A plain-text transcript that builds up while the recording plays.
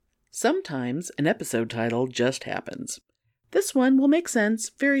Sometimes an episode title just happens. This one will make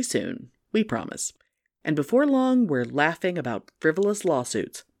sense very soon, we promise. And before long, we're laughing about frivolous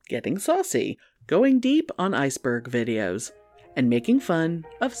lawsuits, getting saucy, going deep on iceberg videos, and making fun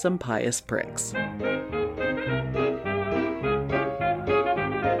of some pious pricks.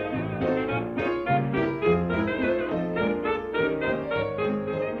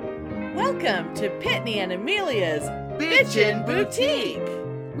 Welcome to Pitney and Amelia's Bitchin' Boutique.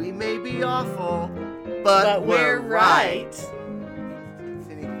 We may be awful, but we're right.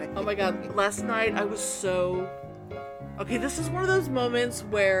 Oh my god, last night I was so... Okay, this is one of those moments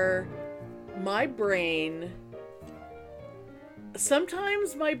where my brain...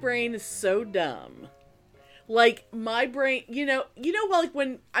 Sometimes my brain is so dumb. Like, my brain, like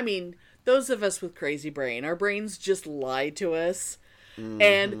when, those of us with crazy brain, our brains just lie to us. Mm-hmm.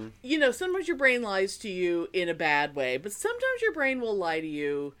 And, sometimes your brain lies to you in a bad way, but sometimes your brain will lie to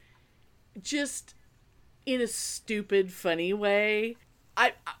you just in a stupid, funny way.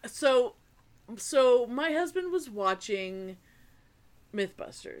 So my husband was watching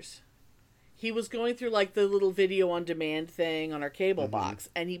Mythbusters. He was going through like the little video on demand thing on our cable box,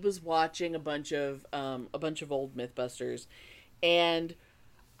 and he was watching a bunch of old Mythbusters, and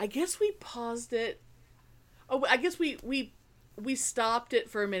I guess we paused it. Oh, I guess we stopped it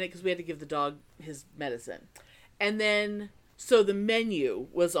for a minute because we had to give the dog his medicine, and then so the menu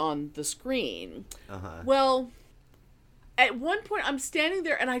was on the screen. Well, at one point I'm standing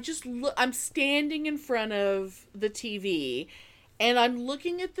there and I'm standing in front of the TV. And I'm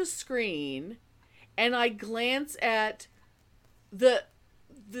looking at the screen, and I glance at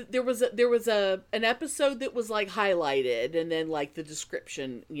there was an episode that was like highlighted, and then like the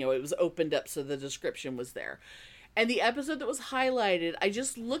description, it was opened up so the description was there. And the episode that was highlighted, I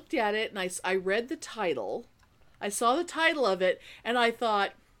just looked at it and I read the title. I saw the title of it, and I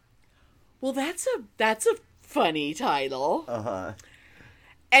thought, well, that's a funny title.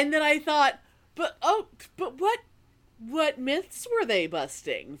 And then I thought, but what myths were they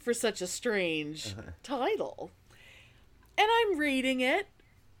busting for such a strange title? And I'm reading it,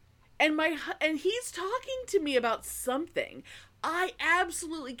 and he's talking to me about something. I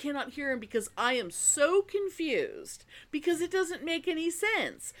absolutely cannot hear him because I am so confused because it doesn't make any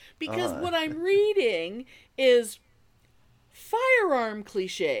sense. Because what I'm reading is firearm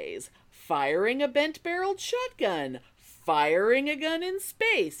cliches, firing a bent-barreled shotgun, firing a gun in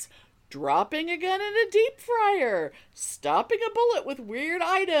space, dropping a gun in a deep fryer, stopping a bullet with weird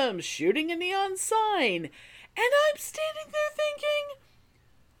items, shooting a neon sign. And I'm standing there thinking,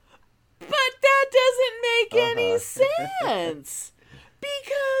 but that doesn't make any sense.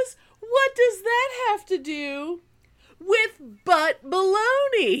 Because what does that have to do with butt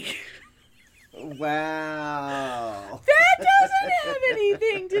baloney? Wow. That doesn't have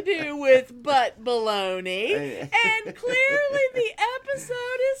anything to do with butt baloney. And clearly the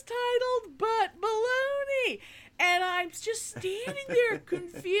episode is titled Butt Baloney. And I'm just standing there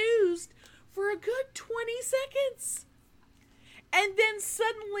confused for a good 20 seconds. And then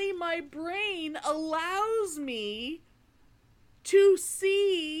suddenly my brain allows me to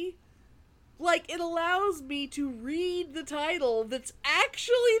see... Like, it allows me to read the title that's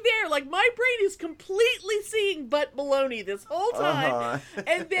actually there. Like, my brain is completely seeing butt baloney this whole time.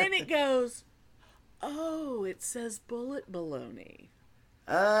 And then it goes, oh, it says bullet baloney.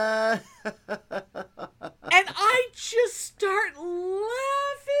 And I just start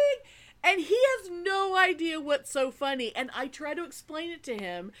laughing. And he has no idea what's so funny. And I try to explain it to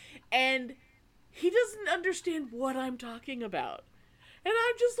him. And he doesn't understand what I'm talking about. And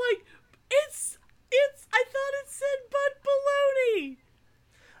I'm just like... I thought it said butt baloney.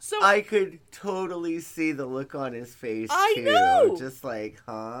 So I could totally see the look on his face, I too. know. Just like,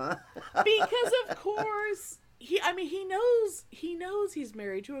 huh? Because of course, he knows he's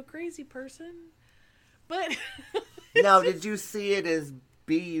married to a crazy person. But now, did you see it as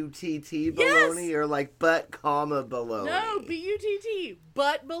B-U-T-T baloney, yes, or like butt comma baloney? No, B-U-T-T,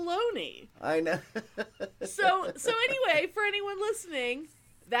 butt baloney. I know. So anyway, for anyone listening,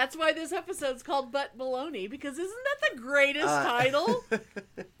 that's why this episode's called Butt Baloney, because isn't that the greatest title?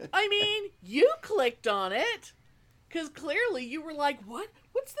 I mean, you clicked on it, because clearly you were like,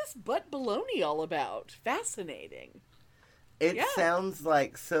 what's this butt baloney all about? Fascinating. It sounds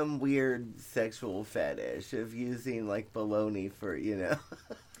like some weird sexual fetish of using, like, baloney for,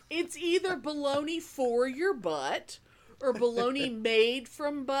 It's either baloney for your butt, or baloney made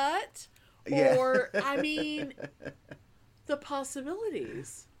from butt, or, the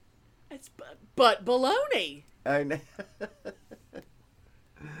possibilities. It's butt baloney. I know.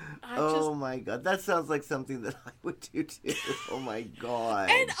 Oh my god, that sounds like something that I would do too. Oh my god.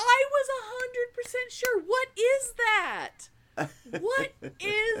 And I was 100% sure. What is that? What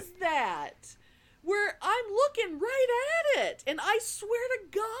is that? Where I'm looking right at it, and I swear to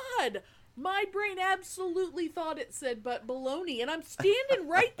God, my brain absolutely thought it said "but baloney," and I'm standing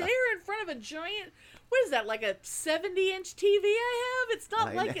right there in front of a giant. What is that? Like a 70-inch TV I have? It's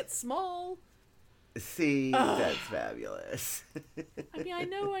not like it's small. See, that's fabulous. I mean, I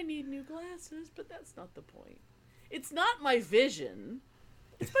know I need new glasses, but that's not the point. It's not my vision.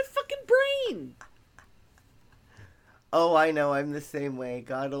 It's my fucking brain. Oh, I know. I'm the same way.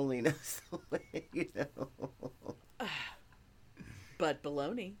 God only knows the way, you know. But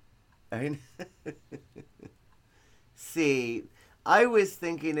baloney. I know. See, I was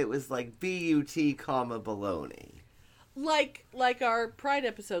thinking it was like B-U-T, baloney. Like our Pride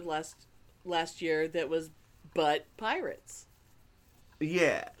episode last year that was But Pirates.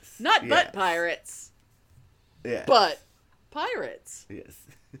 Yes. Not But Pirates. Yes. But Pirates. Yes.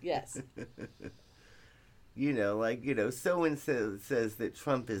 Yes. You know, like, you know, so-and-so says that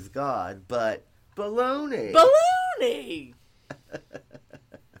Trump is God, but baloney. Baloney!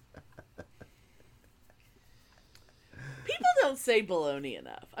 People don't say baloney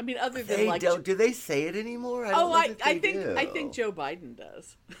enough. I mean, other than they don't. Do they say it anymore? I think Joe Biden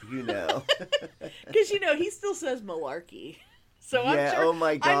does. You know, because you know he still says malarkey. So yeah. I'm sure, Oh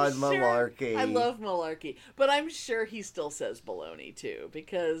my God, malarkey. I love malarkey, but I'm sure he still says baloney too.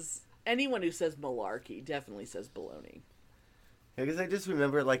 Because anyone who says malarkey definitely says baloney. Because I just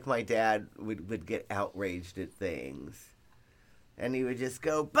remember, like, my dad would get outraged at things, and he would just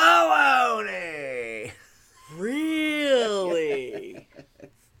go baloney. Really?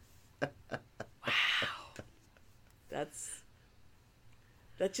 Wow. That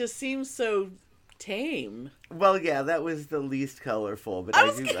just seems so tame. Well, yeah, that was the least colorful, but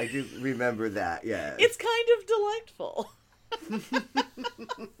I do remember that. Yeah, it's kind of delightful.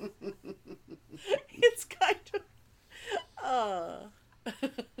 It's kind of.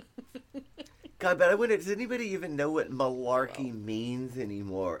 God, but I wonder, does anybody even know what malarkey means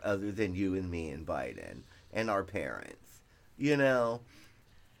anymore, other than you and me and Biden and our parents? You know.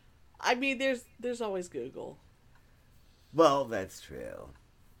 I mean, there's always Google. Well, that's true.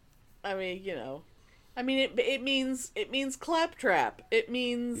 I mean, you know, I mean it means claptrap. It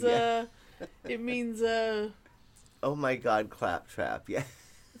means it means Oh my God, claptrap! Yeah,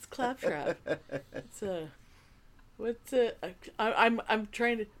 it's claptrap. It's I'm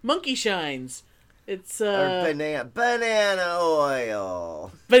trying to monkey shines. It's or banana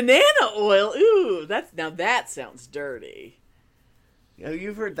oil. Banana oil. Ooh, that sounds dirty. Oh,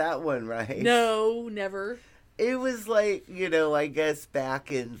 you've heard that one, right? No, never. It was like, you know, I guess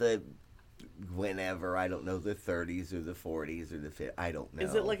back in the whenever, I don't know, the 30s or the 40s or the 50s, I don't know.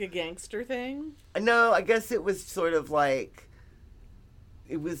 Is it like a gangster thing? No, I guess it was sort of like,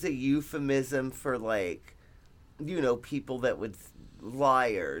 it was a euphemism for, like, you know, people that would,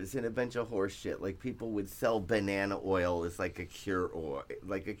 liars and a bunch of horse shit. Like, people would sell banana oil as like a cure-all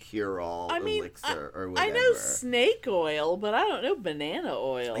elixir or whatever. I know snake oil, but I don't know banana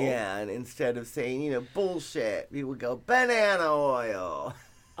oil. Yeah, and instead of saying, you know, bullshit, people would go, banana oil.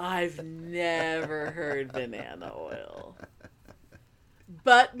 I've never heard banana oil.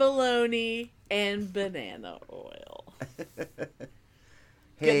 But baloney and banana oil.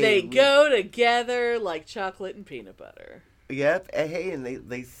 They go together like chocolate and peanut butter. Yep. Hey, and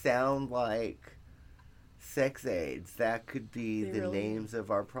they sound like sex aids. That could be the names of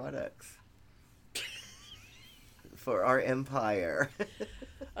our products. For our empire.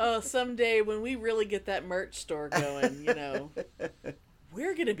 Oh, someday when we really get that merch store going, you know,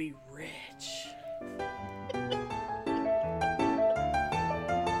 we're going to be rich.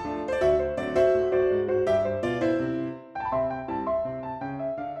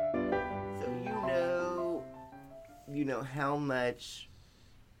 You know how much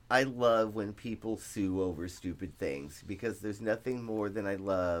I love when people sue over stupid things, because there's nothing more than I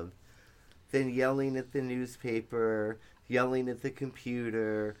love than yelling at the newspaper, yelling at the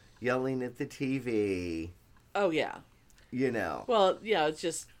computer, yelling at the TV. Oh yeah. You know. Well, yeah,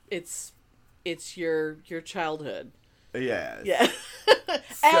 it's your childhood. Yes. Yeah.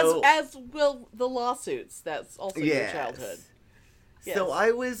 as will the lawsuits. That's also your childhood. Yes. So I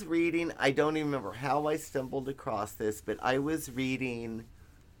was reading, I don't even remember how I stumbled across this, but I was reading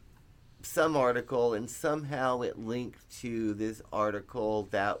some article, and somehow it linked to this article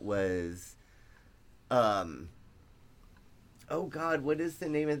that was, oh God, what is the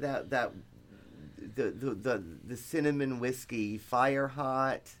name of that the cinnamon whiskey,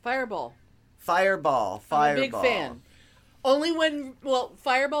 Fireball. I'm a big fan. Only when, well,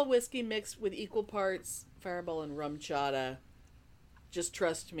 Fireball whiskey mixed with equal parts Fireball and rum chata. Just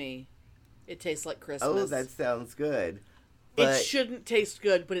trust me, it tastes like Christmas. Oh, that sounds good. It shouldn't taste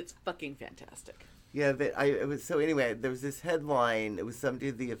good, but it's fucking fantastic. Yeah, but so anyway, there was this headline. It was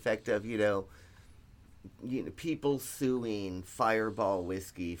something to the effect of, people suing Fireball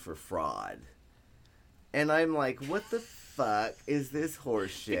whiskey for fraud. And I'm like, what the fuck is this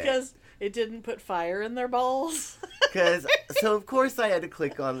horse shit? Because it didn't put fire in their balls. So of course I had to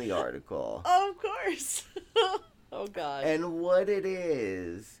click on the article. Of course. Oh God. And what it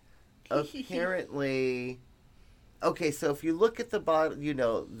is, apparently, okay, so if you look at the bottle,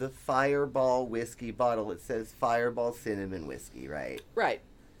 the Fireball whiskey bottle, it says Fireball Cinnamon Whiskey, right? Right.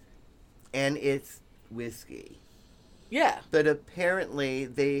 And it's whiskey. Yeah. But apparently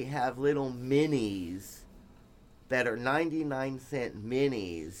they have little minis that are 99-cent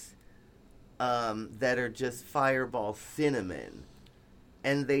minis that are just Fireball Cinnamon.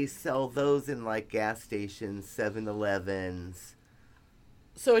 And they sell those in like gas stations, 7-Elevens.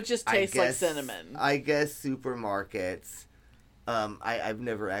 So it just tastes like cinnamon. I guess supermarkets. I've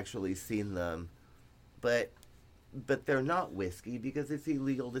never actually seen them. But they're not whiskey because it's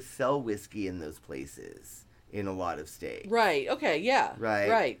illegal to sell whiskey in those places in a lot of states. Right. Okay. Yeah.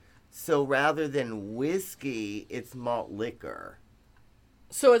 Right. So rather than whiskey, it's malt liquor.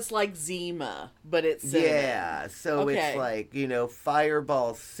 So it's like Zima, but it's cinnamon. Yeah, so it's like,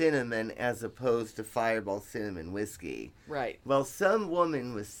 Fireball Cinnamon as opposed to Fireball Cinnamon Whiskey. Right. Well, some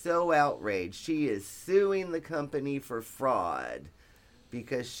woman was so outraged, she is suing the company for fraud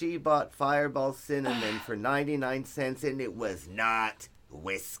because she bought Fireball Cinnamon for 99 cents and it was not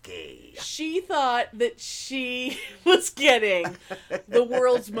whiskey. She thought that she was getting the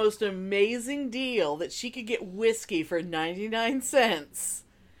world's most amazing deal, that she could get whiskey for 99 cents.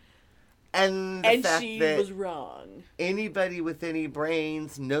 And she was wrong. Anybody with any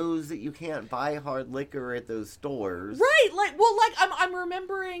brains knows that you can't buy hard liquor at those stores. Right, I'm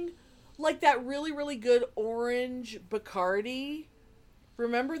remembering like that really, really good orange Bacardi.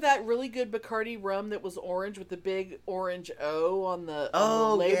 Remember that really good Bacardi rum that was orange with the big orange O on the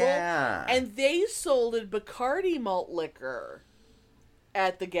label? Yeah. And they sold a Bacardi malt liquor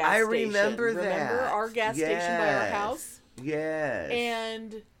at the gas station. Remember that. Remember our gas station by our house? Yes.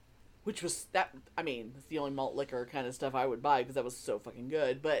 And, which was, it's the only malt liquor kind of stuff I would buy because that was so fucking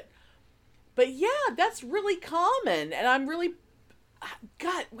good. But yeah, that's really common. And I'm really,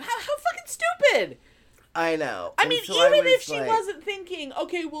 God, how fucking stupid. I know. I mean, so even if she wasn't thinking,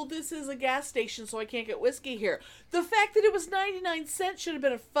 okay, well, this is a gas station, so I can't get whiskey here. The fact that it was 99 cents should have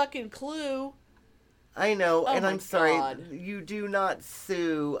been a fucking clue. I know, oh and I'm sorry, God. You do not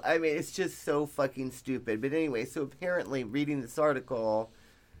sue. I mean, it's just so fucking stupid. But anyway, so apparently, reading this article,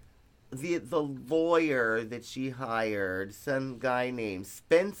 the lawyer that she hired, some guy named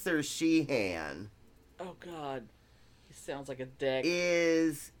Spencer Sheehan. Oh, God. He sounds like a dick.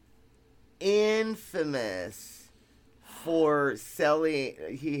 Is infamous for selling.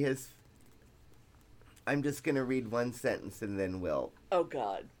 I'm just going to read one sentence and then we'll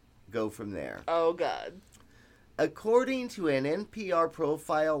God, go from there. Oh God. According to an NPR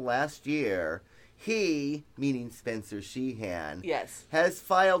profile last year, he, meaning Spencer Sheehan, yes, has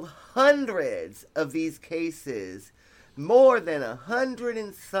filed hundreds of these cases, more than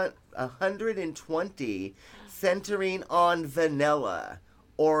 120 centering on vanilla,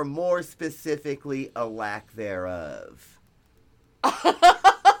 or more specifically, a lack thereof.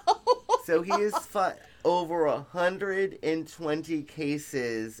 So he has over 120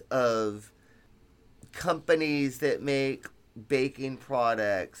 cases of companies that make baking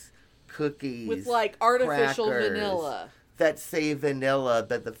products, cookies, with like artificial crackers, vanilla. that say vanilla,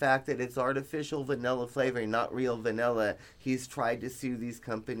 but the fact that it's artificial vanilla flavoring, not real vanilla, he's tried to sue these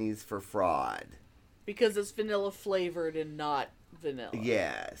companies for fraud. Because it's vanilla flavored and not vanilla.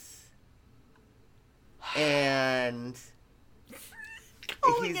 Yes. And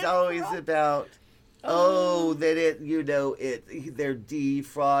he's always about, that they're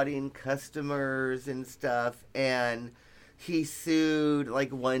defrauding customers and stuff, and he sued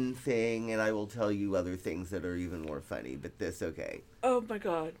like one thing, and I will tell you other things that are even more funny, but this, okay. Oh my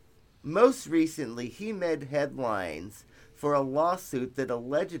God. Most recently, he made headlines for a lawsuit that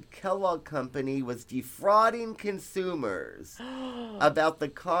alleged Kellogg Company was defrauding consumers about the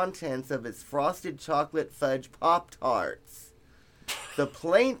contents of its frosted chocolate fudge Pop-Tarts. The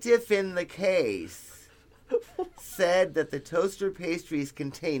plaintiff in the case said that the toaster pastries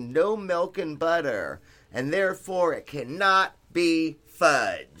contain no milk and butter, and therefore it cannot be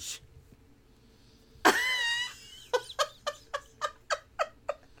fudge.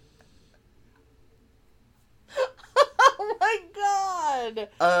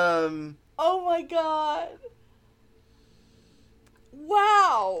 god! Oh my god!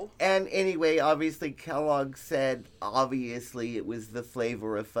 Wow! And anyway, obviously Kellogg said obviously it was the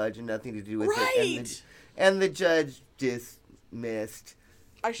flavor of fudge and nothing to do with it. And the judge dismissed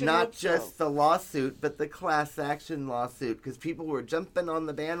not just the lawsuit, but the class action lawsuit, because people were jumping on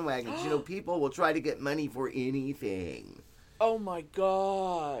the bandwagons. You know, people will try to get money for anything. Oh my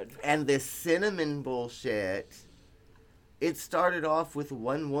god. And this cinnamon bullshit, it started off with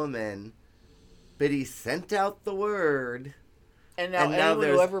one woman, but he sent out the word. And now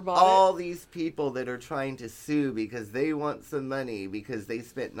there's all these people that are trying to sue because they want some money because they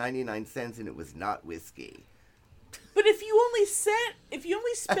spent 99 cents and it was not whiskey. But if you only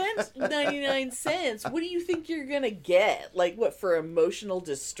spent 99 cents, what do you think you're going to get? Like, what, for emotional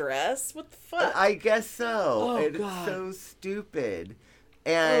distress? What the fuck? I guess so. Oh, It's God. so stupid.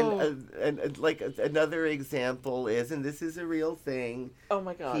 And like another example is, and this is a real thing. Oh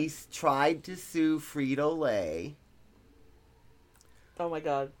my God. He's tried to sue Frito-Lay. Oh my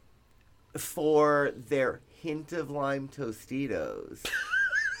God. For their hint of lime Tostitos.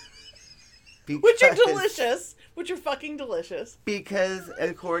 Which are delicious. Which are fucking delicious. Because,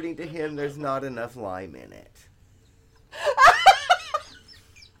 according to him, there's not enough lime in it.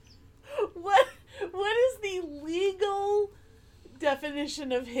 What is the legal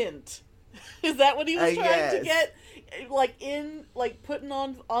definition of hint? Is that what he was trying to get? Like, putting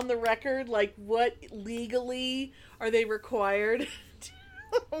on the record, like, what legally are they required?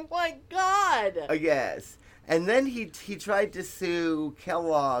 Oh my God! Yes. And then he tried to sue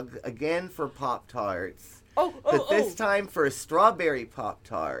Kellogg again for Pop-Tarts. But this time for strawberry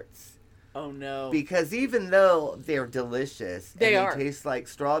Pop-Tarts. Oh no. Because even though they're delicious they taste like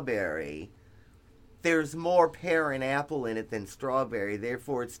strawberry, there's more pear and apple in it than strawberry.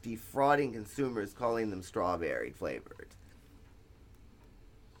 Therefore, it's defrauding consumers calling them strawberry flavored.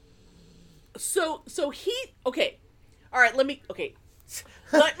 So he... Okay. All right, let me...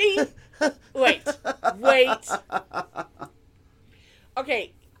 Wait.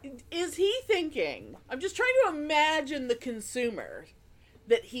 Okay, is he thinking... I'm just trying to imagine the consumer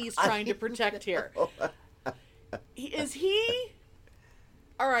that he's trying to protect here. Is he...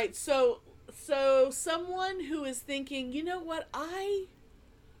 All right, so someone who is thinking, you know what, I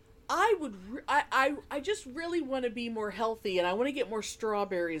just really want to be more healthy and I want to get more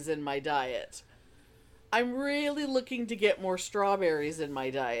strawberries in my diet. I'm really looking to get more strawberries in my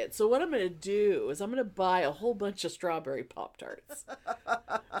diet. So what I'm going to do is I'm going to buy a whole bunch of strawberry Pop-Tarts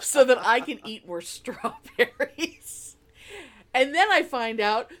so that I can eat more strawberries. And then I find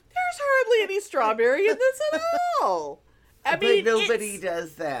out there's hardly any strawberry in this at all. But nobody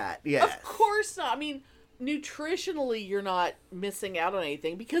does that. Yes. Of course not. I mean, nutritionally, you're not missing out on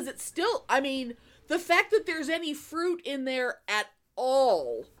anything because it's still, I mean, the fact that there's any fruit in there at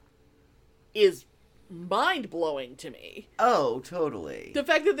all is mind-blowing to me. Oh, totally. The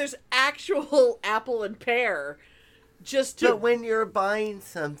fact that there's actual apple and pear just to... But when you're buying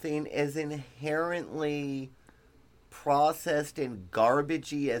something as inherently processed and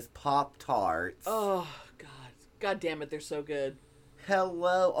garbagey as Pop-Tarts... Oh, God. God damn it, they're so good.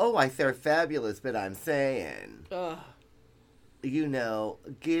 Hello. Oh, they're fabulous, but I'm saying... Ugh. You know,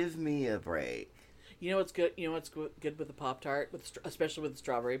 give me a break. You know what's good? You know what's good with a Pop-Tart? Especially with a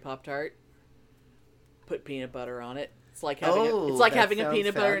strawberry Pop-Tart? Put peanut butter on it. It's like having a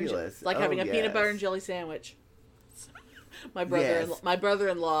peanut butter and jelly sandwich. My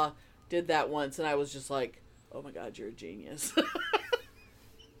brother-in-law did that once, and I was just like, "Oh my God, you're a genius."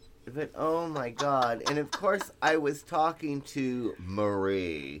 But oh my God! And of course, I was talking to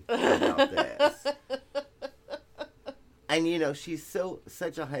Marie about this, and you know, she's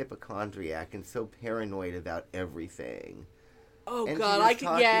such a hypochondriac and so paranoid about everything. Oh, and God,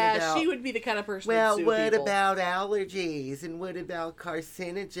 she would be the kind of person well, who'd sue what people. About allergies? And what about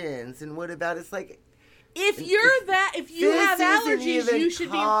carcinogens? And what about, it's like... If you have allergies, you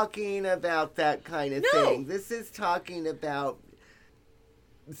should be... talking about that kind of thing. This is talking about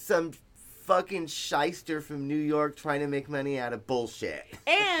some fucking shyster from New York trying to make money out of bullshit.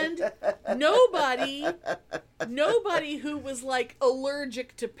 And nobody who was, like,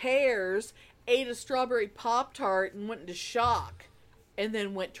 allergic to pears... ate a strawberry Pop-Tart and went into shock and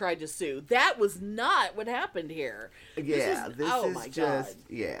then tried to sue. That was not what happened here. Yeah, this is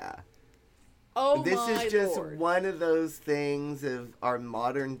just Lord. One of those things of our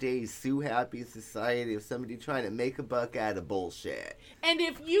modern day sue-happy society of somebody trying to make a buck out of bullshit. And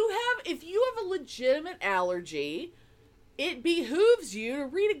if you have a legitimate allergy, it behooves you to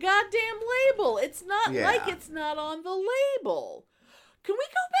read a goddamn label. It's not like it's not on the label. Can we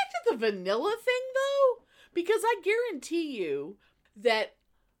go back to the vanilla thing, though? Because I guarantee you that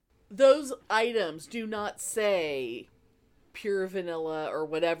those items do not say pure vanilla or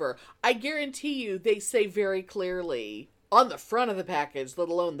whatever. I guarantee you they say very clearly on the front of the package, let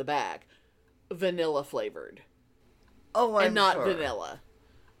alone the back, vanilla flavored. Oh, I'm and not sure. vanilla.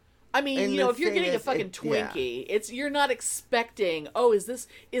 I mean, And you know, the if you're thing getting a is, fucking Twinkie, it's you're not expecting, oh, is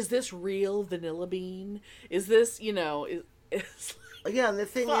this real vanilla bean? Is this, you know, it's Yeah, and the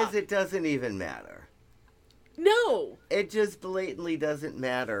thing Fuck. is, it doesn't even matter. no. It just blatantly doesn't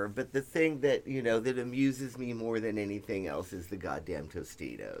matter. But the thing that, you know, that amuses me more than anything else is the goddamn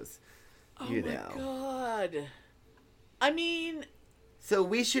Tostitos. Oh you my know. god. I mean, So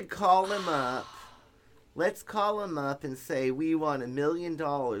we should call him up. Let's call him up and say we want $1 million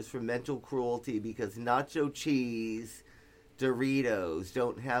for mental cruelty because nacho cheese Doritos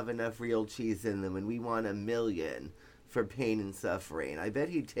don't have enough real cheese in them, and we want $1 million for pain and suffering. I bet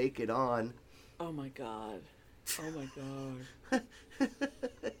he'd take it on. oh my god. Oh my god.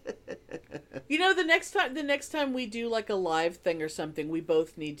 You know, the next time we do like a live thing or something, we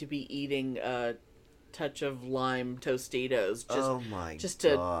both need to be eating a touch of lime Tostitos. Oh my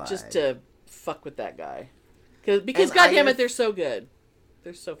God. Just to fuck with that guy. Because And goddamn I it, have- they're so good.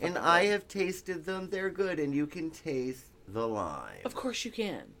 They're so fucking And good. I have tasted them. They're good, and you can taste the lime. Of course you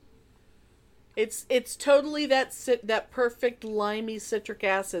can. It's totally that perfect limey citric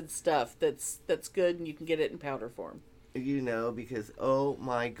acid stuff that's good, and you can get it in powder form. You know, because, oh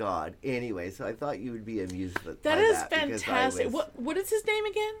my God. Anyway, so I thought you would be amused by That is because I fantastic. was- What is his name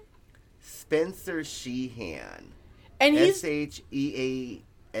again? Spencer Sheehan. And he's SHEEHAN.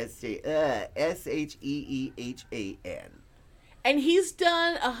 and he's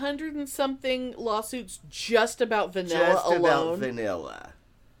done 100 and something lawsuits just about vanilla Just alone. about vanilla.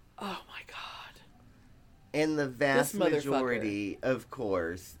 Oh my god. And the vast This motherfucker. majority, of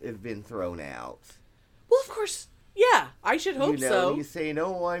course, have been thrown out. Well, of course. Yeah, I should hope You know, so. he's saying,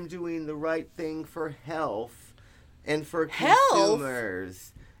 oh, I'm doing the right thing for health and for Health?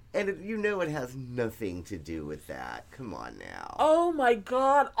 consumers. And you know it has nothing to do with that. Come on now. Oh my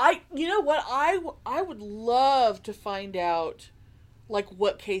god. You know what? I would love to find out like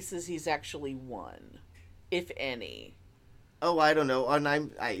what cases he's actually won, if any. Oh, I don't know. And I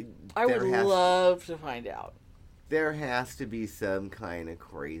would there has- love to find out. There has to be some kind of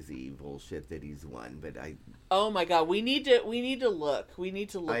crazy bullshit that he's won, but Oh my god, we need to look. We need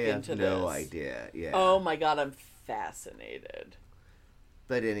to look I have into no this. idea. Yeah. Oh my god, I'm fascinated.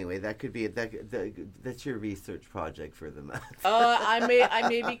 But anyway, that could be that's your research project for the month. I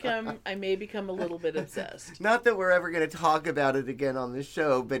may become a little bit obsessed. Not that we're ever going to talk about it again on the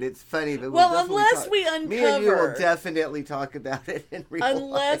show, but it's funny. But Well, definitely unless talk- we me and you will uncover- definitely talk about it in real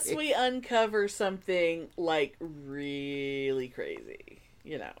Unless life. we uncover something like really crazy,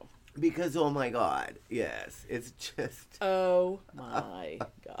 you know. Because oh my god, yes, it's just Oh my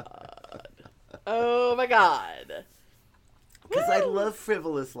god. Oh my god. because I Woo! love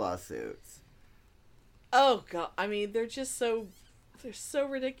frivolous lawsuits. Oh god, I mean they're so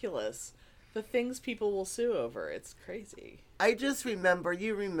ridiculous. The things people will sue over, it's crazy. I just remember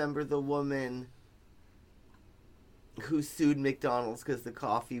the woman who sued McDonald's because the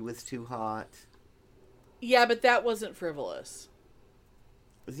coffee was too hot. Yeah, but that wasn't frivolous.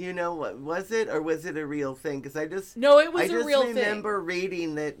 You know what was it, or was it a real thing? Because No, it was I a just real thing. remember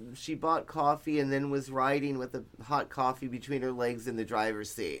reading that she bought coffee and then was riding with a hot coffee between her legs in the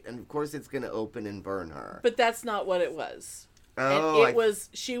driver's seat, and of course it's going to open and burn her. But that's not what it was. Oh, And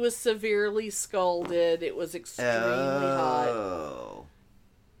she was severely scalded. It was extremely hot. Oh.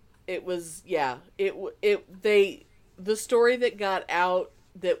 It was, yeah. The story that got out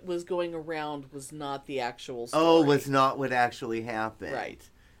that was going around was not the actual story. Oh, was not what actually happened. Right.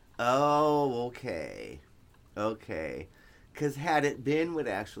 Oh, okay. Okay. Because had it been what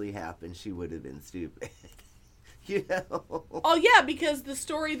actually happened, she would have been stupid. You know? Oh, yeah, because the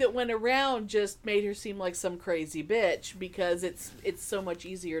story that went around just made her seem like some crazy bitch because it's so much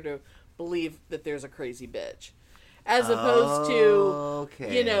easier to believe that there's a crazy bitch. As opposed to,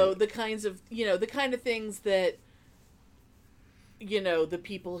 Okay. you know, the kind of things that, you know, the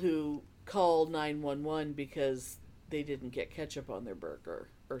people who call 911 because they didn't get ketchup on their burger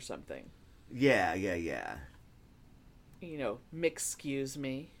or something. Yeah. You know, excuse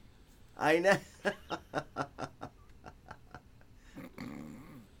me. I know.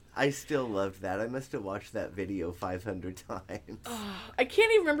 I still loved that. I must have watched that video 500 times. I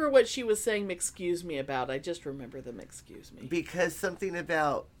can't even remember what she was saying excuse me about. I just remember them excuse me. Because something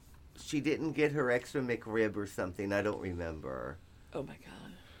about she didn't get her extra McRib or something. I don't remember. Oh my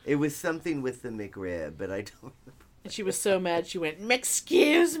god. It was something with the McRib, but I don't remember. And she was so mad she went,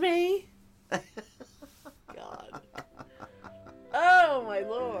 excuse me? God. my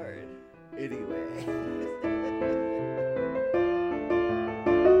lord. Anyway.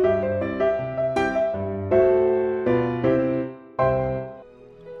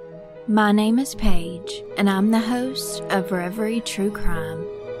 My name is Paige, and I'm the host of Reverie True Crime.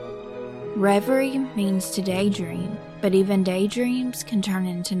 Reverie means to daydream, but even daydreams can turn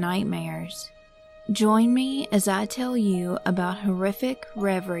into nightmares. Join me as I tell you about horrific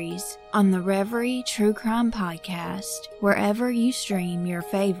reveries on the Reverie True Crime Podcast, wherever you stream your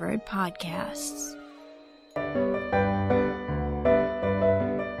favorite podcasts.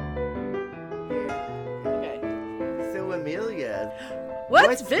 Okay. So, Amelia,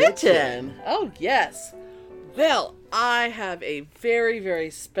 What's bitchin'? bitchin'? Oh, yes. Well, I have a very, very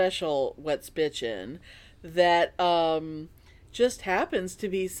special What's Bitchin' that just happens to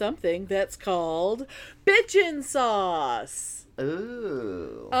be something that's called Bitchin' Sauce.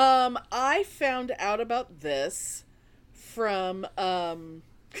 Ooh. I found out about this from I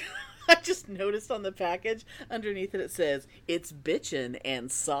just noticed on the package underneath it says it's bitchin'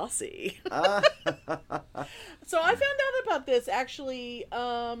 and saucy. So I found out about this actually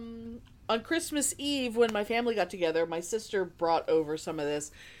on Christmas Eve when my family got together. My sister brought over some of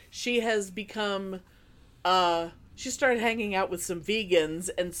this. She has become she started hanging out with some vegans,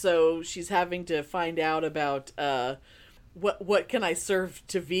 and so she's having to find out about what can I serve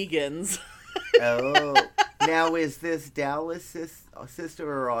to vegans. Oh. Now, is this Dallas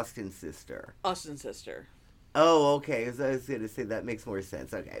sister or Austin's sister? Austin's sister. Oh, okay. As I was going to say, that makes more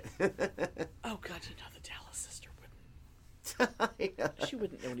sense. Okay. Oh God, you know the Dallas sister wouldn't. She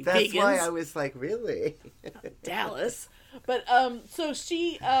wouldn't know any That's vegans. why I was like, really? Dallas. But so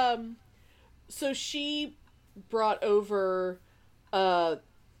she brought over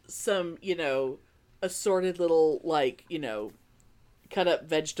some, assorted little, like, cut up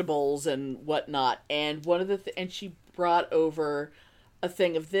vegetables and whatnot. And one of the and she brought over a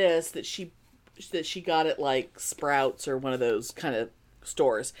thing of this that she got at like Sprouts or one of those kind of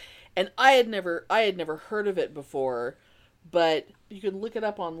stores. And I had never heard of it before, but you can look it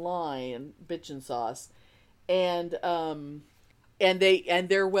up online, Bitchin' Sauce, and their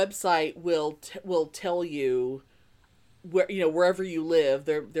website will tell you where, wherever you live,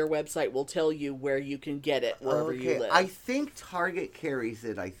 their website will tell you where you can get it wherever you live. I think Target carries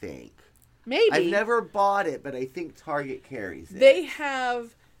it, I think. Maybe. I've never bought it, but I think Target carries it. They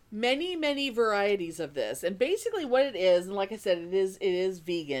have many, many varieties of this. And basically what it is, and like I said, it is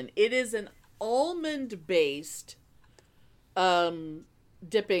vegan. It is an almond-based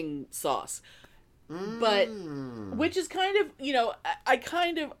dipping sauce. But which is kind of, I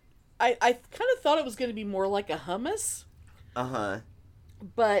kind of thought it was going to be more like a hummus. Uh-huh.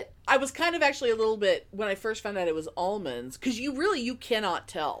 But I was kind of actually a little bit, when I first found out it was almonds, because you cannot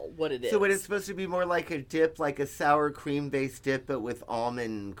tell what it is. So what it's supposed to be more like a dip, like a sour cream-based dip, but with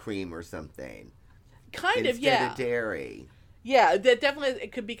almond cream or something. Kind of, yeah. Instead of dairy. Yeah, that definitely,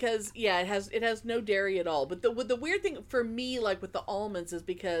 it could, because, yeah, it has no dairy at all. But the weird thing for me, like with the almonds, is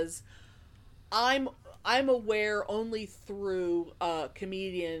because I'm aware only through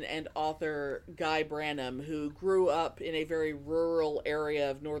comedian and author Guy Branum, who grew up in a very rural area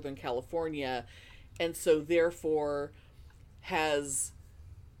of Northern California, and so therefore has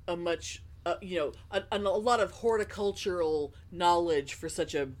a much, a lot of horticultural knowledge for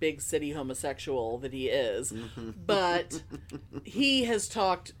such a big city homosexual that he is. But he has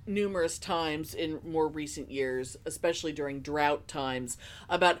talked numerous times in more recent years, especially during drought times,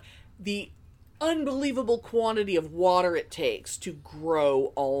 about the unbelievable quantity of water it takes to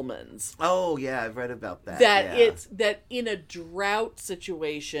grow almonds. Oh yeah, I've read about that. It's that in a drought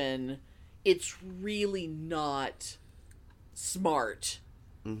situation, it's really not smart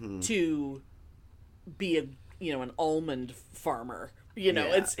to be an almond farmer.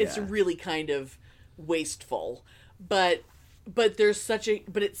 It's really kind of wasteful. But it's such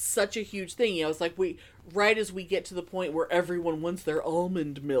a huge thing. It's like right as we get to the point where everyone wants their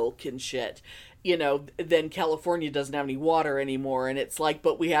almond milk and shit, then California doesn't have any water anymore, and it's like,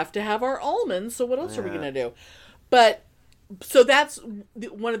 but we have to have our almonds, so what else are we going to do? But, so that's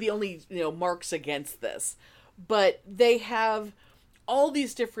one of the only, marks against this. But they have all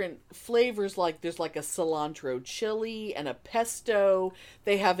these different flavors, like there's like a cilantro chili and a pesto.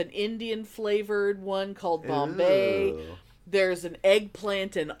 They have an Indian flavored one called Bombay. Ooh. There's an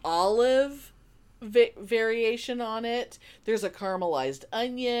eggplant and olive variation on it. There's a caramelized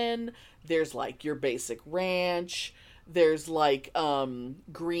onion. There's like your basic ranch. There's like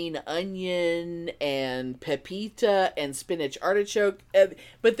green onion and pepita and spinach artichoke.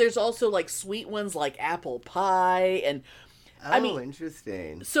 But there's also like sweet ones like apple pie. And Oh, I mean,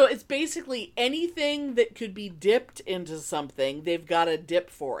 interesting. so it's basically anything that could be dipped into something, they've got a dip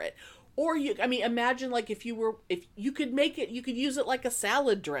for it. Or imagine like if you could make it, you could use it like a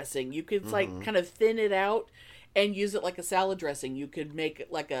salad dressing. You could like kind of thin it out and use it like a salad dressing. You could make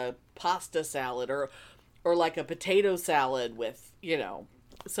it like a pasta salad or like a potato salad with,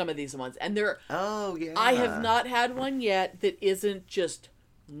 some of these ones. And Oh, yeah. I have not had one yet that isn't just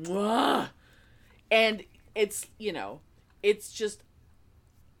mwah. And it's, it's just,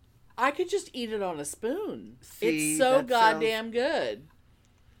 I could just eat it on a spoon. See, it's so that goddamn good.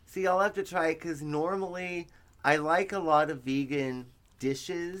 See, I'll have to try it because normally I like a lot of vegan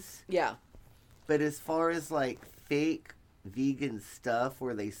dishes. Yeah. But as far as like fake vegan stuff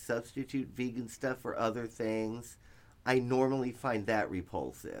where they substitute vegan stuff for other things, I normally find that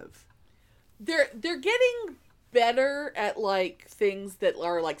repulsive. They're getting better at like things that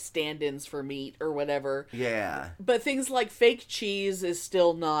are like stand-ins for meat or whatever. Yeah. But things like fake cheese is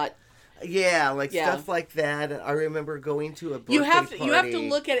still not. Yeah, like stuff like that. I remember going to a birthday party. You have to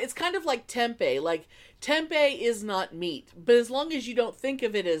look at it. It's kind of like tempeh. Like tempeh is not meat, but as long as you don't think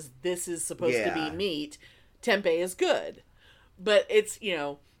of it as this is supposed to be meat, tempeh is good. But it's,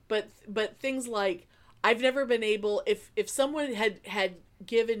 but things like I've never been able, if someone had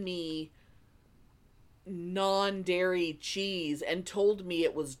given me non-dairy cheese and told me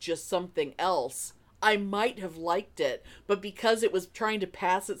it was just something else, I might have liked it, but because it was trying to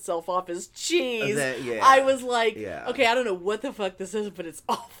pass itself off as cheese, I was like, okay, I don't know what the fuck this is, but it's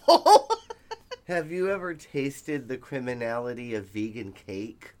awful. Have you ever tasted the criminality of vegan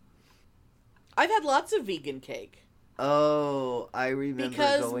cake? I've had lots of vegan cake. Oh, I remember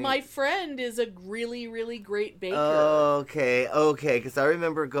because my friend is a really, really great baker. Okay, because I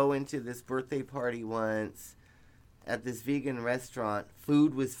remember going to this birthday party once at this vegan restaurant.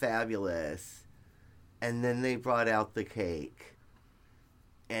 Food was fabulous. And then they brought out the cake.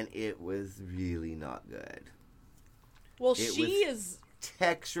 And it was really not good. Well, she is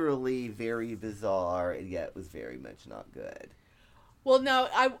texturally very bizarre, and yet was very much not good. Well, now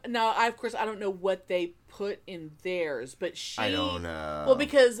I of course I don't know what they put in theirs, but I don't know. Well,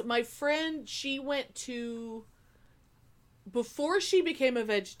 because my friend, she went to, before she became a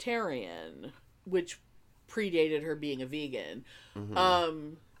vegetarian, which predated her being a vegan.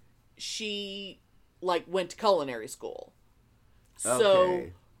 She like went to culinary school. So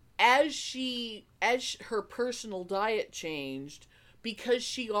as her personal diet changed, because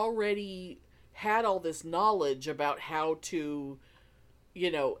she already had all this knowledge about how to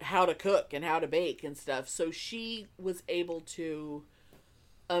cook and how to bake and stuff, so she was able to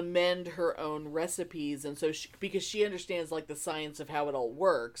amend her own recipes, and so because she understands like the science of how it all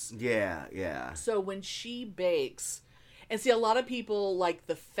works. Yeah. So when she bakes, and see, a lot of people like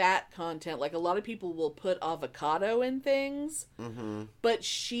the fat content, like a lot of people will put avocado in things, but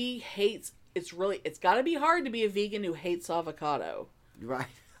she hates. It's got to be hard to be a vegan who hates avocado. Right.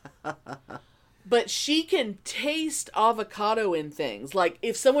 But she can taste avocado in things. Like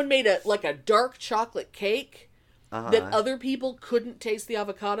if someone made a dark chocolate cake that other people couldn't taste the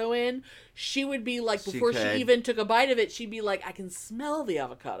avocado in, she would be like, before she even took a bite of it, she'd be like, I can smell the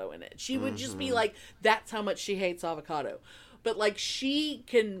avocado in it. She would just be like, that's how much she hates avocado. But like she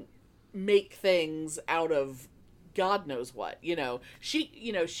can make things out of God knows what.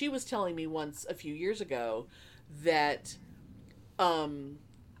 She was telling me once a few years ago that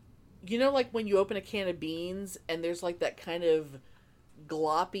like when you open a can of beans and there's like that kind of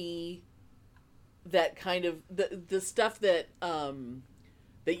gloppy, that kind of the stuff that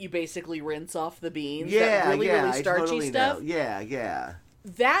that you basically rinse off the beans, that really starchy totally stuff. know. Yeah.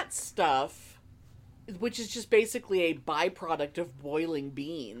 That stuff, which is just basically a byproduct of boiling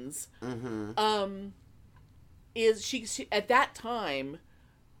beans, is she at that time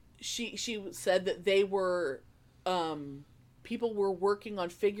she said that they were people were working on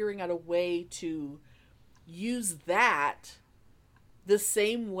figuring out a way to use that the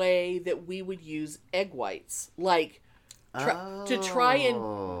same way that we would use egg whites, like to try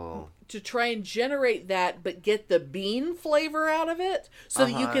and generate that, but get the bean flavor out of it, so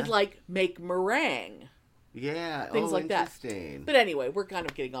that you could like make meringue. Yeah, things like that. But anyway, we're kind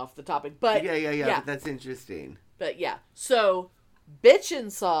of getting off the topic. But yeah. But that's interesting. But yeah, so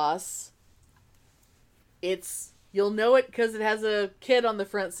bitchin' sauce. You'll know it because it has a kid on the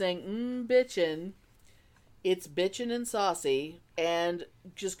front saying, bitchin'. It's bitchin' and saucy. And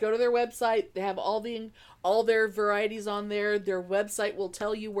just go to their website. They have all their varieties on there. Their website will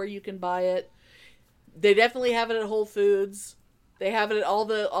tell you where you can buy it. They definitely have it at Whole Foods. They have it at all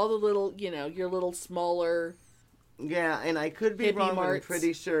the little, your little smaller. Yeah, and I could be wrong, but I'm marts.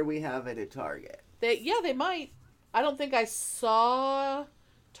 pretty sure we have it at Target. They might. I don't think I saw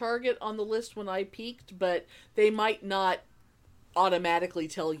Target on the list when I peeked, but they might not automatically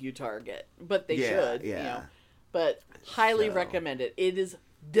tell you Target, but they should. Yeah. You know. But highly recommend it. It is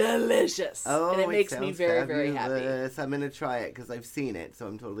delicious. Oh, and it makes me very, very happy. I'm going to try it because I've seen it, so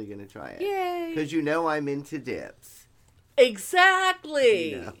I'm totally going to try it. Yay. Because you know I'm into dips.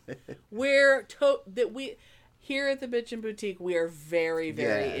 Exactly. You know? We here at the Bitchin' Boutique, we are very,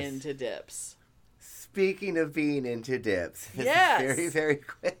 very into dips. Speaking of being into dips, yes, very, very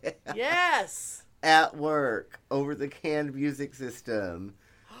quick. Yes. At work, over the canned music system,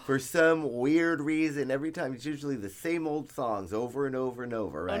 for some weird reason, every time it's usually the same old songs over and over and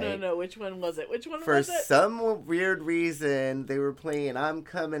over, right? Oh, no. Which one was it? For some weird reason, they were playing I'm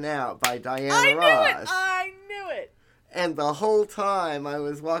Coming Out by Diana Ross. I knew it. And the whole time I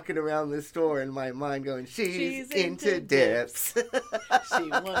was walking around the store in my mind going, she's into dips. She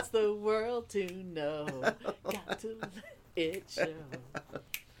wants the world to know. Got to let it show.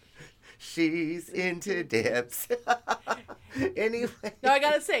 She's into dips. Anyway. Now I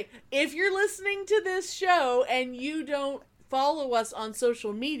gotta say, if you're listening to this show and you don't follow us on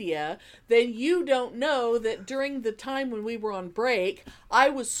social media, then you don't know that during the time when we were on break, I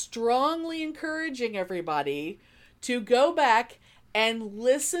was strongly encouraging everybody to go back and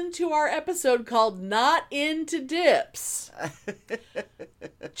listen to our episode called Not Into Dips.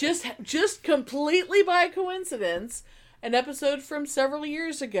 Just completely by coincidence, an episode from several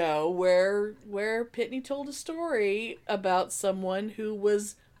years ago where Pitney told a story about someone who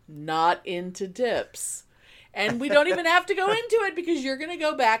was not into dips. And we don't even have to go into it because you're going to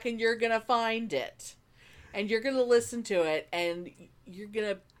go back and you're going to find it. And you're going to listen to it and you're going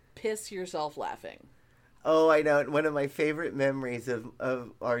to piss yourself laughing. Oh, I know. One of my favorite memories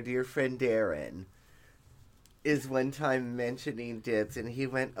of our dear friend Darren is one time mentioning dips and he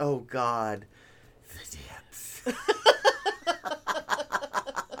went, oh God, the dips.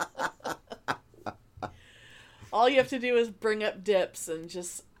 All you have to do is bring up dips and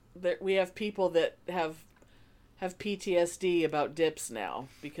just we have people that have PTSD about dips now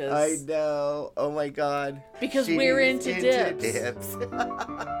because I know. Oh my God. Because we're into dips. Anyway.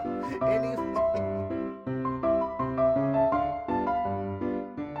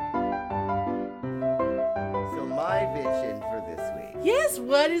 So my bitchin' for this week. Yes,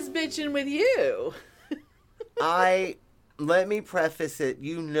 what is bitchin' with you? Let me preface it.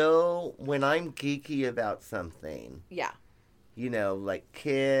 You know, when I'm geeky about something. Yeah. You know, like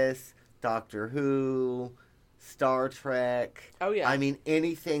Kiss, Doctor Who, Star Trek. Oh, yeah. I mean,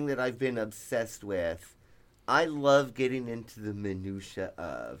 anything that I've been obsessed with, I love getting into the minutia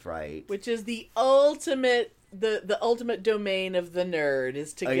of, right? Which is the ultimate domain of the nerd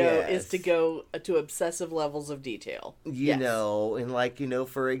is to go to obsessive levels of detail. You know, and like, you know,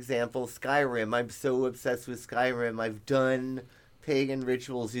 for example, Skyrim. I'm so obsessed with Skyrim. I've done pagan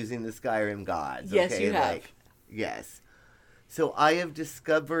rituals using the Skyrim gods. Yes, you have. Yes. So I have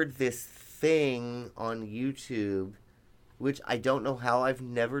discovered this thing on YouTube, which I don't know how I've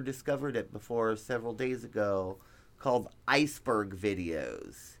never discovered it before several days ago, called iceberg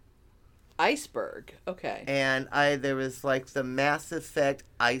videos. Iceberg, okay. And there was like the Mass Effect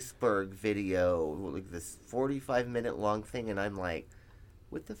iceberg video, like this 45-minute long thing, and I'm like,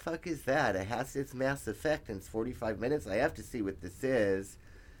 what the fuck is that? It's Mass Effect and it's 45 minutes. I have to see what this is.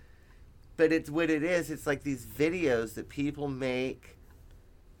 But it's what it is. It's like these videos that people make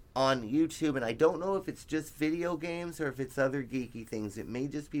on YouTube, and I don't know if it's just video games or if it's other geeky things. It may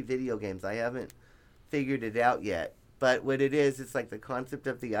just be video games. I haven't figured it out yet. But what it is, it's like the concept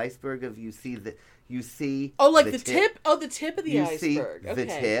of the iceberg of you see the tip. The tip of the iceberg. The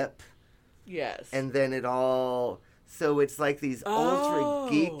tip. Yes. And then it all, so it's like these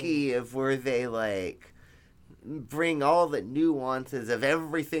ultra geeky of where they like bring all the nuances of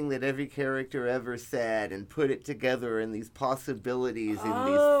everything that every character ever said and put it together in these possibilities and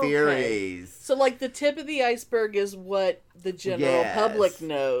these theories. Okay. So like the tip of the iceberg is what the general public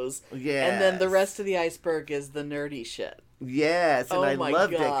knows. Yes. And then the rest of the iceberg is the nerdy shit. Yes, and I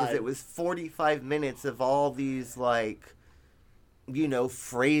loved it because it was 45 minutes of all these like, you know,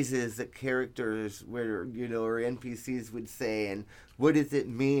 phrases that characters or NPCs would say, and what does it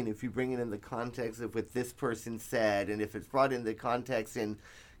mean if you bring it in the context of what this person said, and if it's brought into context in,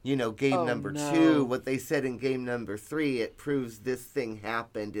 you know, game number 2, what they said in game number 3, it proves this thing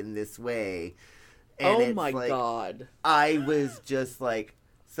happened in this way. And God. I was just like,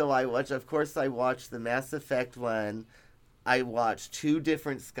 so I watched the Mass Effect one. I watched 2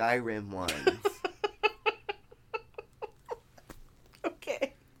 different Skyrim ones.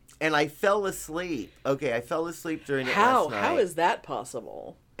 Okay. And I fell asleep. Okay, I fell asleep during it last night. How is that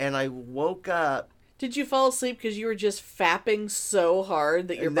possible? And I woke up. Did you fall asleep because you were just fapping so hard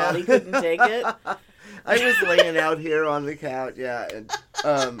that your No. body couldn't take it? I was laying out here on the couch, yeah. And,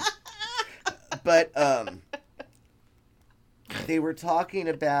 but they were talking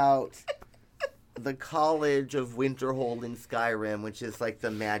about the College of Winterhold in Skyrim, which is like the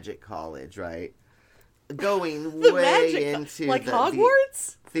magic college, right? Going The way magic, into like the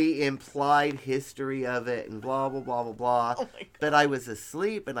Hogwarts? the implied history of it and blah, blah, blah, blah, blah. Oh my God. But I was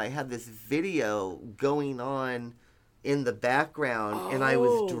asleep and I had this video going on in the background and I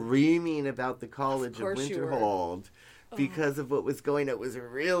Oh. was dreaming about the College of course you were. Winterhold because of what was going on. It was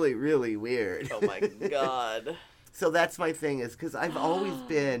really, really weird. Oh my God. So that's my thing is because I've always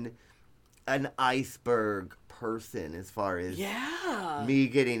been an iceberg person as far as Yeah. me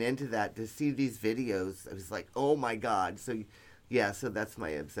getting into that. To see these videos, I was like, oh my God. So yeah, so that's my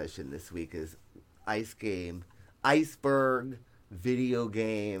obsession this week is iceberg video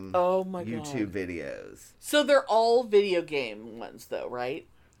game Oh my YouTube God. videos. So they're all video game ones, though, right?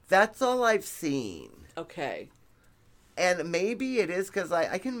 That's all I've seen. Okay. And maybe it is because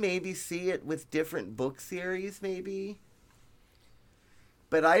I can maybe see it with different book series, maybe.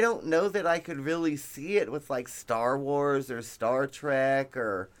 But I don't know that I could really see it with like Star Wars or Star Trek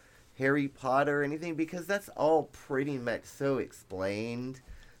or Harry Potter or anything because that's all pretty much so explained.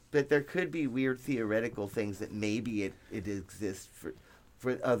 But there could be weird theoretical things that maybe it exists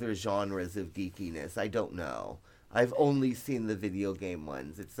for other genres of geekiness. I don't know. I've only seen the video game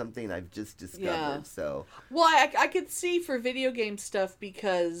ones. It's something I've just discovered. Yeah. So Well, I could see for video game stuff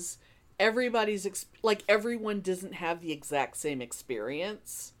because everybody's like everyone doesn't have the exact same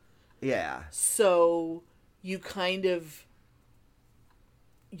experience, yeah, so you kind of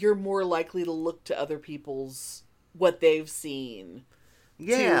you're more likely to look to other people's what they've seen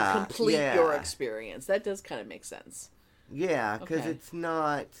yeah, to complete yeah. your experience. That does kind of make sense. Yeah, because Okay. it's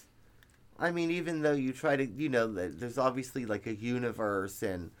not. I mean, even though you try to, there's obviously like a universe,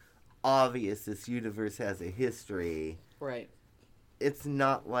 and obvious this universe has a history. Right. It's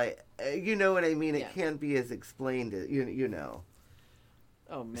not like, you know what I mean? It Yeah. can't be as explained, you know.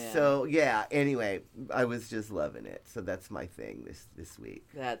 Oh man. So yeah. Anyway, I was just loving it. So that's my thing this week,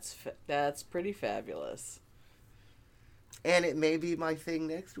 that's pretty fabulous. and it may be my thing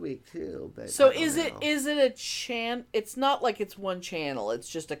next week too. But So I don't is know. it a it's not like it's one channel, it's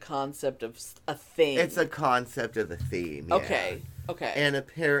just a concept of a thing. It's a concept of a theme. Yeah. Okay. Okay. And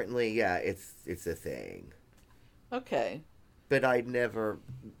apparently, yeah, it's a thing. Okay. But I'd never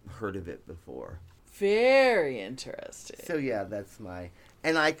heard of it before. Very interesting. So yeah, that's my.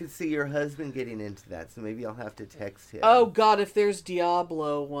 And I could see your husband getting into that, so maybe I'll have to text him. Oh God, if there's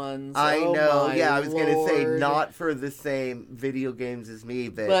Diablo ones. I oh know. my Yeah, I was gonna say Lord. not for the same video games as me,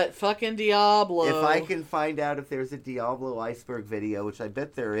 But fucking Diablo. if I can find out if there's a Diablo iceberg video, which I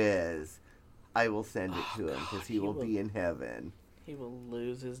bet there is, I will send it to him because he will be in heaven. He will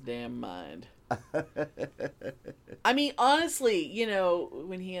lose his damn mind. I mean, honestly,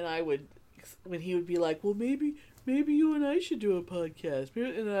 when he would be like, well, maybe you and I should do a podcast.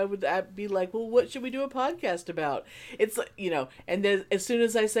 And I'd be like, well, what should we do a podcast about? It's, and then as soon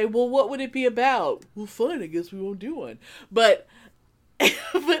as I say, well, what would it be about? Well, fine, I guess we won't do one. But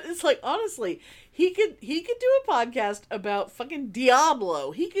it's like, honestly, he could do a podcast about fucking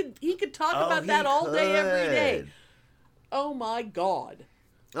Diablo. He could talk about that all day, every day. Oh my God.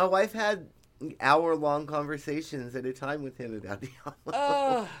 Oh, I've had hour-long conversations at a time with him about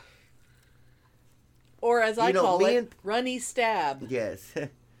Diablo. Or as I call me it, and- runny stab. Yes.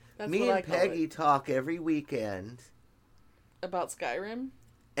 That's Me what I and call Peggy it. talk every weekend. About Skyrim?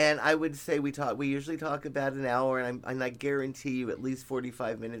 And I would say we usually talk about an hour, and I guarantee you at least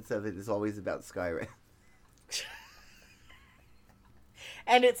 45 minutes of it is always about Skyrim.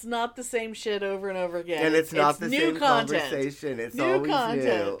 And it's not the same shit over and over again. And it's not the new same content. conversation. It's New always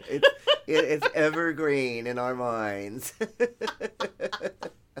content. new. It's evergreen in our minds.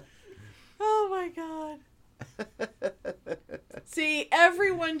 Oh my God. See,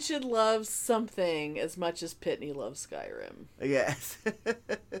 everyone should love something as much as Pitney loves Skyrim. Yes.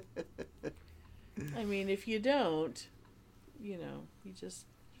 I mean, if you don't, you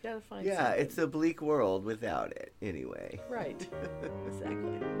gotta find Yeah, something. it's a bleak world without it, anyway. Right.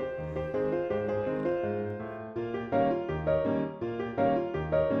 Exactly.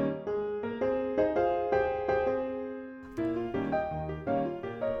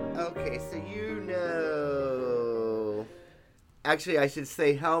 Okay, so actually, I should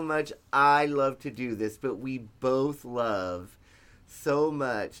say how much I love to do this, but we both love so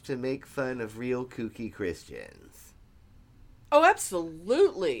much to make fun of real kooky Christians. Oh,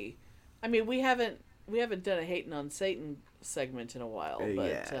 absolutely. I mean, we haven't done a hating on Satan segment in a while, but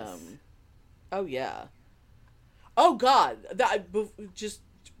Yes. Oh yeah. Oh God, just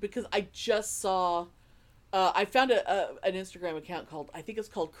because I just saw, I found an Instagram account called, I think it's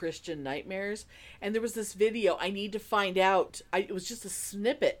called Christian Nightmares, and there was this video. I need to find out. It was just a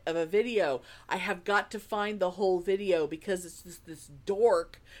snippet of a video. I have got to find the whole video because it's just this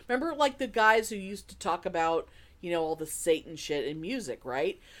dork. Remember, like the guys who used to talk about, all the Satan shit in music,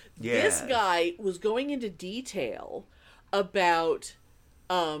 right? Yes. This guy was going into detail about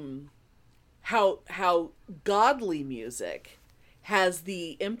how godly music has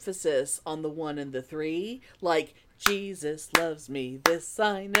the emphasis on the 1 and the 3, like Jesus loves me, this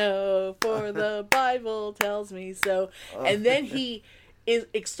I know, for the Bible tells me so. And then he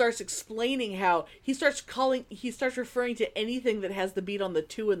starts explaining how he starts referring to anything that has the beat on the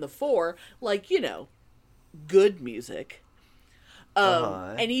 2 and the 4, like, good music.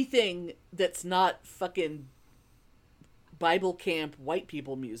 Anything that's not fucking Bible camp white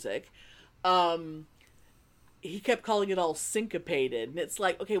people music. He kept calling it all syncopated, and it's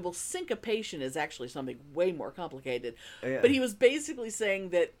like, okay, well, syncopation is actually something way more complicated. Yeah. But he was basically saying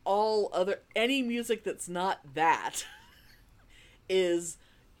that any music that's not that is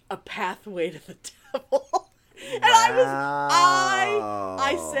a pathway to the devil. And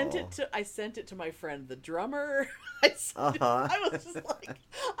I sent it to my friend, the drummer. I was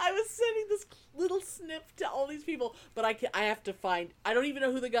sending this little snip to all these people, but I have to find, I don't even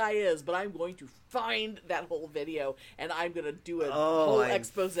know who the guy is, but I'm going to find that whole video, and I'm going to do a whole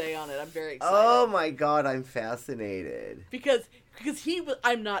expose on it. I'm very excited. Oh my God, I'm fascinated. Because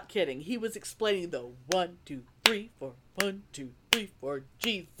I'm not kidding. He was explaining the 1, 2, 3, 4, 1, 2, 3, 4.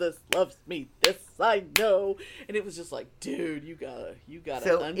 Jesus loves me, this I know. And it was just like, dude, you gotta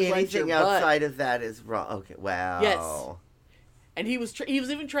so unclench your anything butt. outside of that is wrong. Okay, wow. Yes. And he was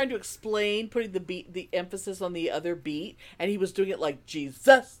even trying to explain, putting the emphasis on the other beat, and he was doing it like,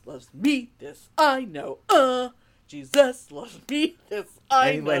 Jesus loves me, this I know. Jesus loves me, this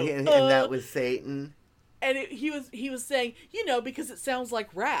I know. And that was Satan. And he was saying, because it sounds like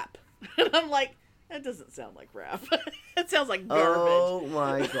rap. And I'm like, that doesn't sound like rap. It sounds like garbage. Oh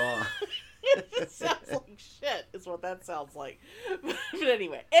my God. It sounds like shit is what that sounds like. But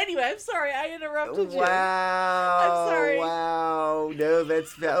anyway, I'm sorry I interrupted you. Wow. I'm sorry. Wow. No,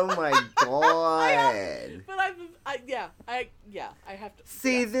 oh my God. But I have to.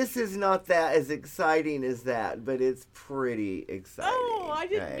 See, this is not that as exciting as that, but it's pretty exciting. Oh, I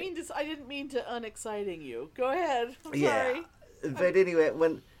didn't mean to unexciting you. Go ahead. I'm sorry. But anyway,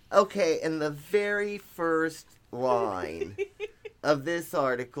 in the very first line of this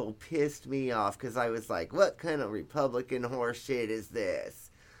article pissed me off because I was like, what kind of Republican horseshit is this?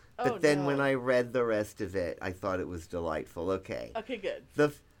 But then when I read the rest of it, I thought it was delightful. Okay. Okay, good.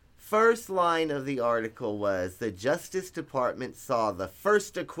 The first line of the article was, the Justice Department saw the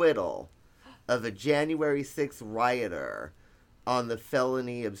first acquittal of a January 6th rioter on the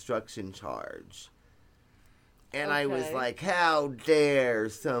felony obstruction charge. And I was like, how dare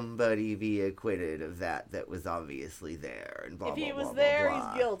somebody be acquitted of that was obviously there, and blah, if he blah, was blah, there, blah,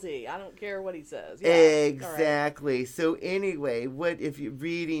 blah. he's guilty. I don't care what he says. Yeah. Exactly. Right. So anyway, if you're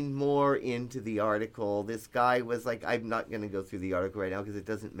reading more into the article, this guy was like, I'm not going to go through the article right now because it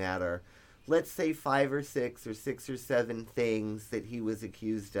doesn't matter. Let's say 5 or 6 or 6 or 7 things that he was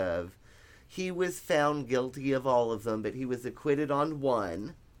accused of. He was found guilty of all of them, but he was acquitted on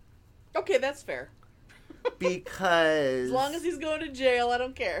 1. Okay, that's fair. Because... as long as he's going to jail, I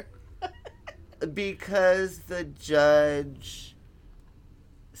don't care. Because the judge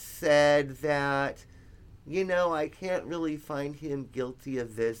said that, I can't really find him guilty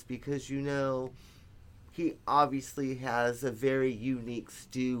of this because, he obviously has a very unique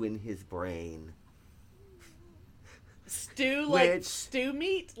stew in his brain. Stew? Like stew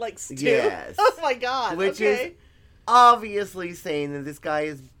meat? Like stew? Yes. Oh my God. Which is obviously saying that this guy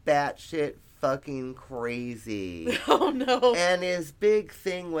is batshit fucking crazy. Oh no. And his big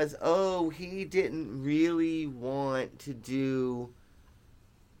thing was, he didn't really want to do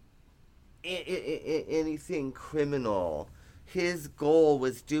anything criminal. His goal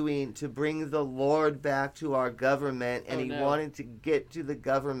was to bring the Lord back to our government, and he wanted to get to the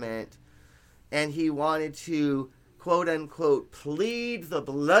government, and he wanted to, quote unquote, plead the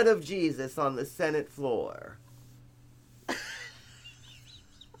blood of Jesus on the Senate floor.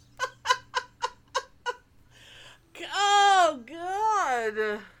 Oh,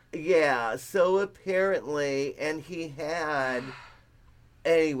 God. Yeah, so apparently, and he had...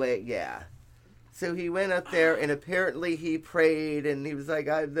 Anyway, yeah. So he went up there, and apparently he prayed, and he was like,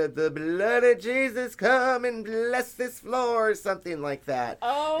 the blood of Jesus come and bless this floor, or something like that.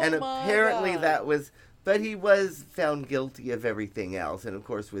 Oh, and my apparently God. that was But he was found guilty of everything else, and of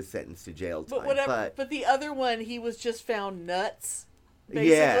course was sentenced to jail time. But whatever. But the other one, he was just found nuts. Basically.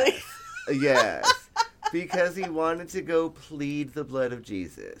 Yes, yes, because he wanted to go plead the blood of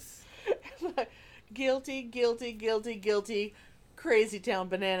Jesus. Guilty, guilty, guilty, guilty. Crazy Town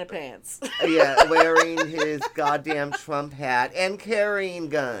banana pants. Yeah, wearing his goddamn Trump hat and carrying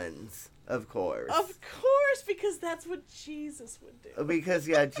guns, of course. Of course, because that's what Jesus would do. Because,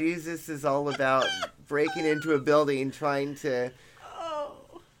 yeah, Jesus is all about breaking into a building, trying to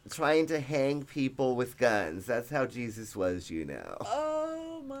hang people with guns. That's how Jesus was, you know.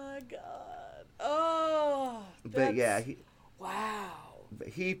 Oh, my God. Oh. But, yeah. Wow.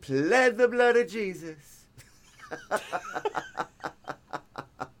 He pled the blood of Jesus.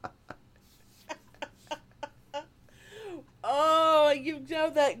 Oh, you know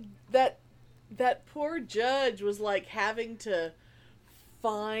that poor judge was like having to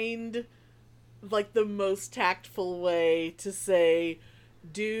find like the most tactful way to say,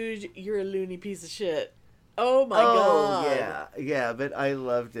 dude, you're a loony piece of shit. Oh my God. Yeah, but I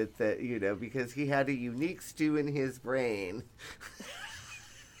loved it that, you know, because he had a unique stew in his brain.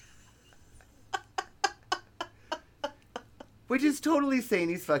 Which is totally saying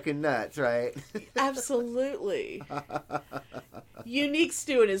he's fucking nuts, right? Absolutely. Unique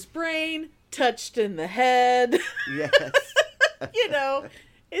stew in his brain, touched in the head. Yes. You know,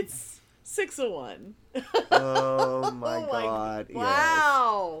 it's 6 of 1. Oh my God.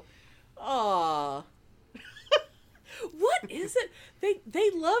 Wow. Aw. What is it? They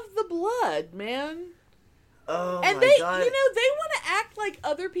love the blood, man. Oh and my they, God. you know, they want to act like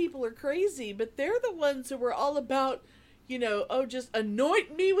other people are crazy, but they're the ones who are all about, you know, oh, just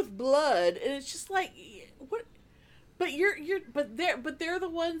anoint me with blood, and it's just like, what? But they're the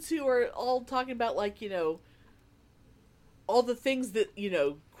ones who are all talking about, like, you know, all the things that, you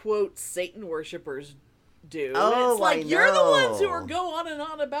know, quote, Satan worshipers do. Oh, it's like, I know. you're the ones who are go on and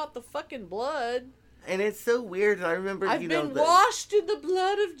on about the fucking blood. And it's so weird. And I remember, I've been washed in the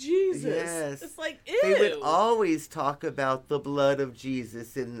blood of Jesus. Yes. It's like, ew. They would always talk about the blood of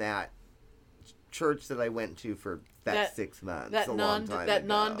Jesus in that church that I went to for that 6 months. That a long time that ago.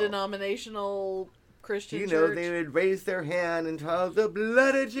 non-denominational Christian you church. know, they would raise their hand and tell the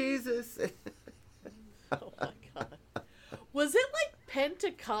blood of Jesus. Oh my God. Was it like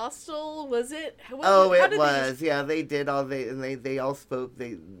Pentecostal? Was it? It was. Yeah, they did all they all spoke.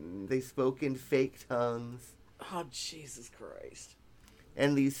 They spoke in fake tongues. Oh, Jesus Christ.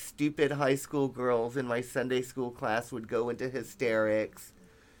 And these stupid high school girls in my Sunday school class would go into hysterics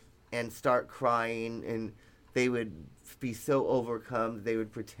and start crying, and they would be so overcome they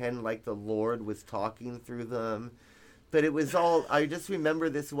would pretend like the Lord was talking through them. But it was all, I just remember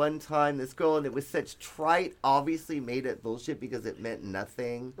this one time, this girl, and it was such trite, obviously made up bullshit because it meant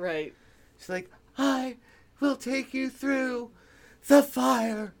nothing. Right. She's like, I will take you through the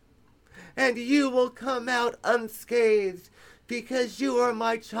fire, and you will come out unscathed because you are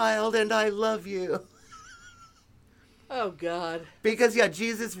my child and I love you. Oh, God. Because, yeah,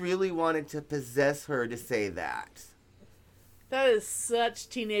 Jesus really wanted to possess her to say that. That is such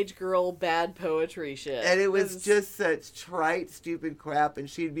teenage girl bad poetry shit. And it was just such trite, stupid crap, and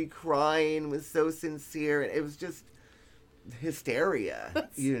she'd be crying, was so sincere, and it was just hysteria,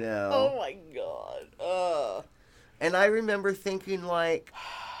 you know. Oh my God. Ugh. And I remember thinking, like,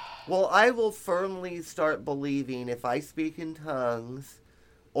 well, I will firmly start believing if I speak in tongues,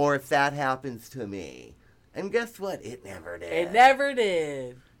 or if that happens to me. And guess what? It never did. It never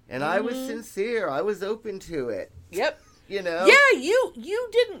did. And I was sincere. I was open to it. Yep. You know? Yeah, you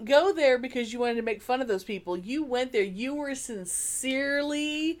didn't go there because you wanted to make fun of those people. You went there. You were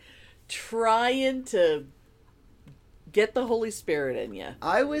sincerely trying to get the Holy Spirit in you.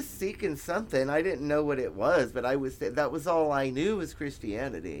 I was seeking something. I didn't know what it was, but that was all I knew was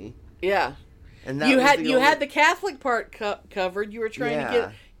Christianity. Yeah. And that you had the Catholic part covered. You were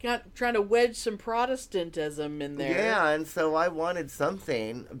trying trying to wedge some Protestantism in there. Yeah, and so I wanted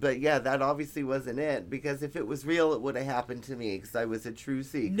something, but yeah, that obviously wasn't it, because if it was real, it would have happened to me, because I was a true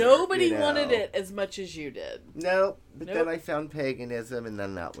seeker. Nobody wanted it as much as you did. Nope, but then I found paganism, and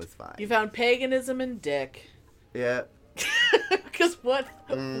then that was fine. You found paganism and dick. Yeah. Because what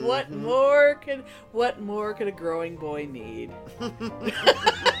more could a growing boy need?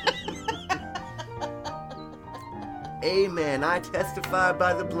 Amen. I testify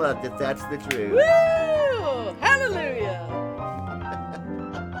by the blood that that's the truth. Woo! Hallelujah!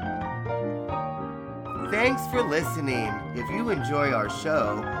 Thanks for listening. If you enjoy our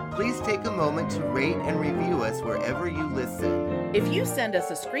show, please take a moment to rate and review us wherever you listen. If you send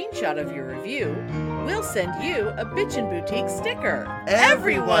us a screenshot of your review, we'll send you a Bitchin' Boutique sticker.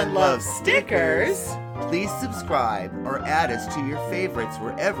 Everyone loves stickers. Please subscribe or add us to your favorites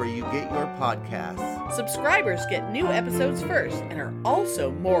wherever you get your podcasts. Subscribers get new episodes first and are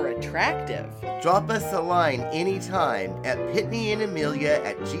also more attractive. Drop us a line anytime at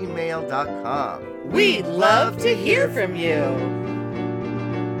pitneyandamelia@gmail.com. We'd love to hear from you.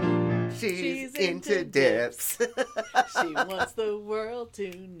 She's into dips. She wants the world to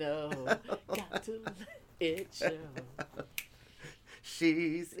know. Got to let it show.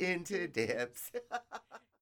 She's into dips.